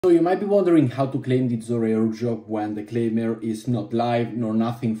So you might be wondering how to claim the ZORA Airdrop when the claimer is not live nor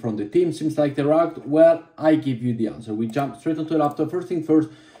nothing from the team seems like they're out. Well, I give you the answer. We jump straight onto the laptop. First thing first,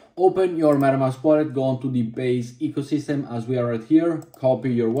 open your MetaMask wallet, go onto the base ecosystem as we are right here,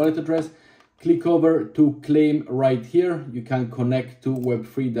 copy your wallet address, click over to claim right here. You can connect to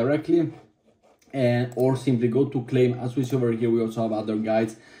Web3 directly or simply go to claim. As we see over here, we also have other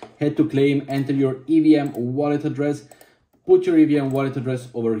guides. Head to claim, enter your EVM wallet address, put your EVM wallet address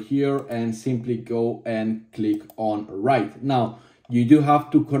over here and simply go and click on right. Now, you do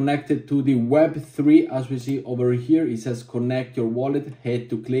have to connect it to the Web3 as we see over here. It says connect your wallet, head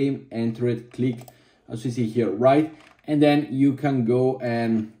to claim, enter it, click as we see here, right? And then you can go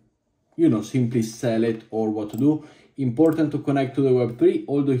and, simply sell it or what to do. Important to connect to the Web3,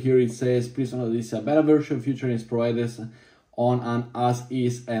 although here it says, please note this is a beta version, future is provided on an as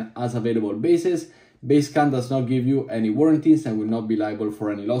is and as available basis. Basecamp does not give you any warranties and will not be liable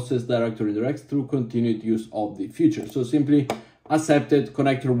for any losses, direct or indirect, through continued use of the feature. So simply accept it,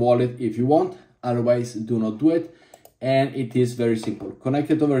 connect your wallet if you want, otherwise do not do it. And it is very simple.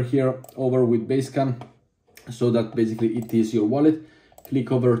 Connect it over here, over with Basecamp, so that basically it is your wallet.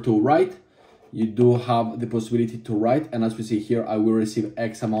 Click over to write. You do have the possibility to write, and as we see here, I will receive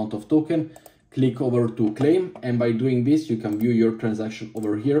X amount of token. Click over to claim, and by doing this, you can view your transaction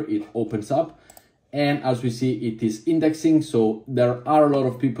over here. It opens up. And as we see, it is indexing. So there are a lot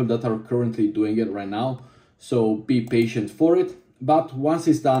of people that are currently doing it right now. So be patient for it. But once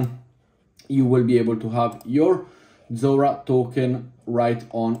it's done, you will be able to have your ZORA token right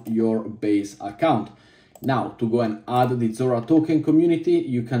on your base account. Now, to go and add the ZORA token community,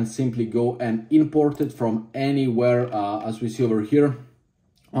 you can simply go and import it from anywhere. As we see over here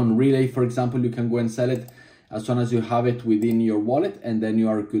on Relay, for example, you can go and sell it as soon as you have it within your wallet, and then you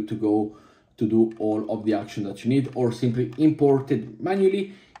are good to go to do all of the action that you need, or simply import it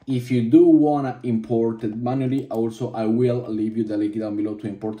manually. If you do want to import it manually, also I will leave you the link down below to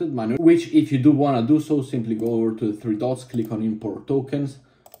import it manually, which if you do want to do so, simply go over to the three dots, click on import tokens,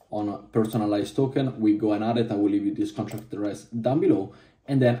 on a personalized token, we go and add it. I will leave you this contract address down below.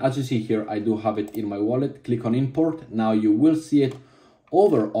 And then as you see here, I do have it in my wallet, click on import. Now you will see it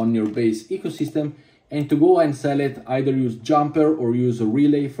over on your base ecosystem, and to go and sell it, either use Jumper or use a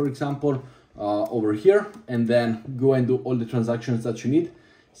Relay, for example, over here, and then go and do all the transactions that you need.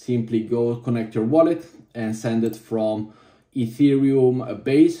 Simply go connect your wallet and send it from Ethereum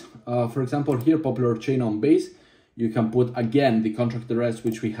base. For example, here, popular chain on base. You can put again the contract address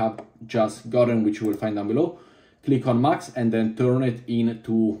which we have just gotten, which you will find down below. Click on max and then turn it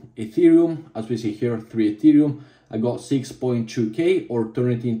into Ethereum. As we see here, 3 Ethereum. I got 6.2K, or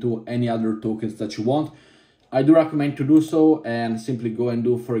turn it into any other tokens that you want. I do recommend to do so and simply go and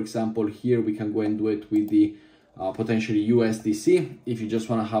do, for example, here we can go and do it with the potentially USDC if you just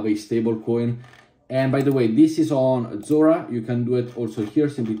want to have a stable coin. And by the way, this is on ZORA. You can do it also here,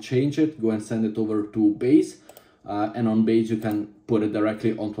 simply change it, go and send it over to base. And on base, you can put it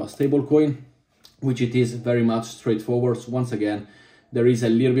directly onto a stable coin, which it is very much straightforward. So once again, there is a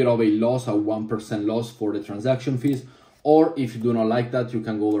little bit of a loss, a 1% loss for the transaction fees. Or if you do not like that, you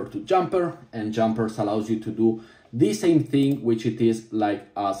can go over to Jumper, and Jumpers allows you to do the same thing, which it is like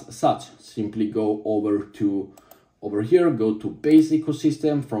as such. Simply go over here, go to base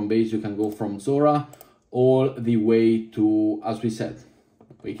ecosystem. From base, you can go from ZORA all the way to, as we said,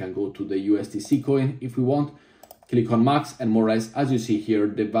 we can go to the USDC coin if we want. Click on max, and more or less, as you see here,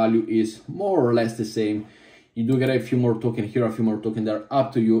 the value is more or less the same. You do get a few more token here, a few more token there,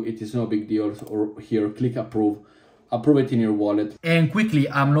 up to you. It is no big deal. Or here, click approve it in your wallet. And quickly,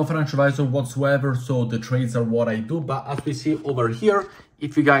 I'm no financial advisor whatsoever, so the trades are what I do. But as we see over here,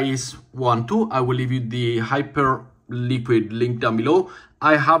 if you guys want to, I will leave you the hyper liquid link down below.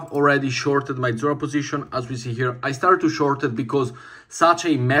 I have already shorted my ZORA position. As we see here, I started to short it because such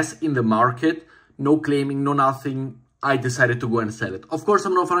a mess in the market, no claiming, no nothing, I decided to go and sell it. Of course,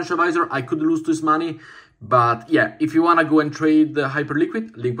 I'm no financial advisor. I could lose this money. But yeah, if you want to go and trade the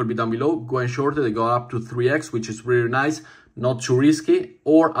Hyperliquid, link will be down below. Go and short it. They go up to 3x, which is really nice. Not too risky.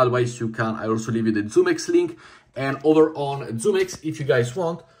 Or otherwise you can, I also leave you the ZoomX link. And over on ZoomX, if you guys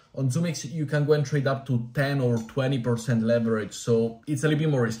want, on ZoomX, you can go and trade up to 10 or 20% leverage. So it's a little bit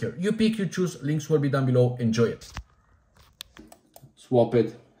more riskier. You pick, you choose. Links will be down below. Enjoy it. Swap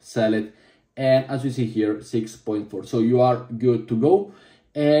it, sell it. And as you see here, 6.4. So you are good to go.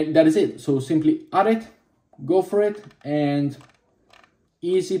 And that is it. So simply add it, go for it, and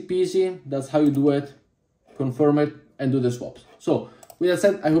easy peasy. That's how you do it. Confirm it and do the swaps. So with that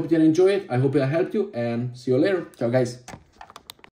said, I hope you enjoy it. I hope it helped you, and see you later. Ciao, guys.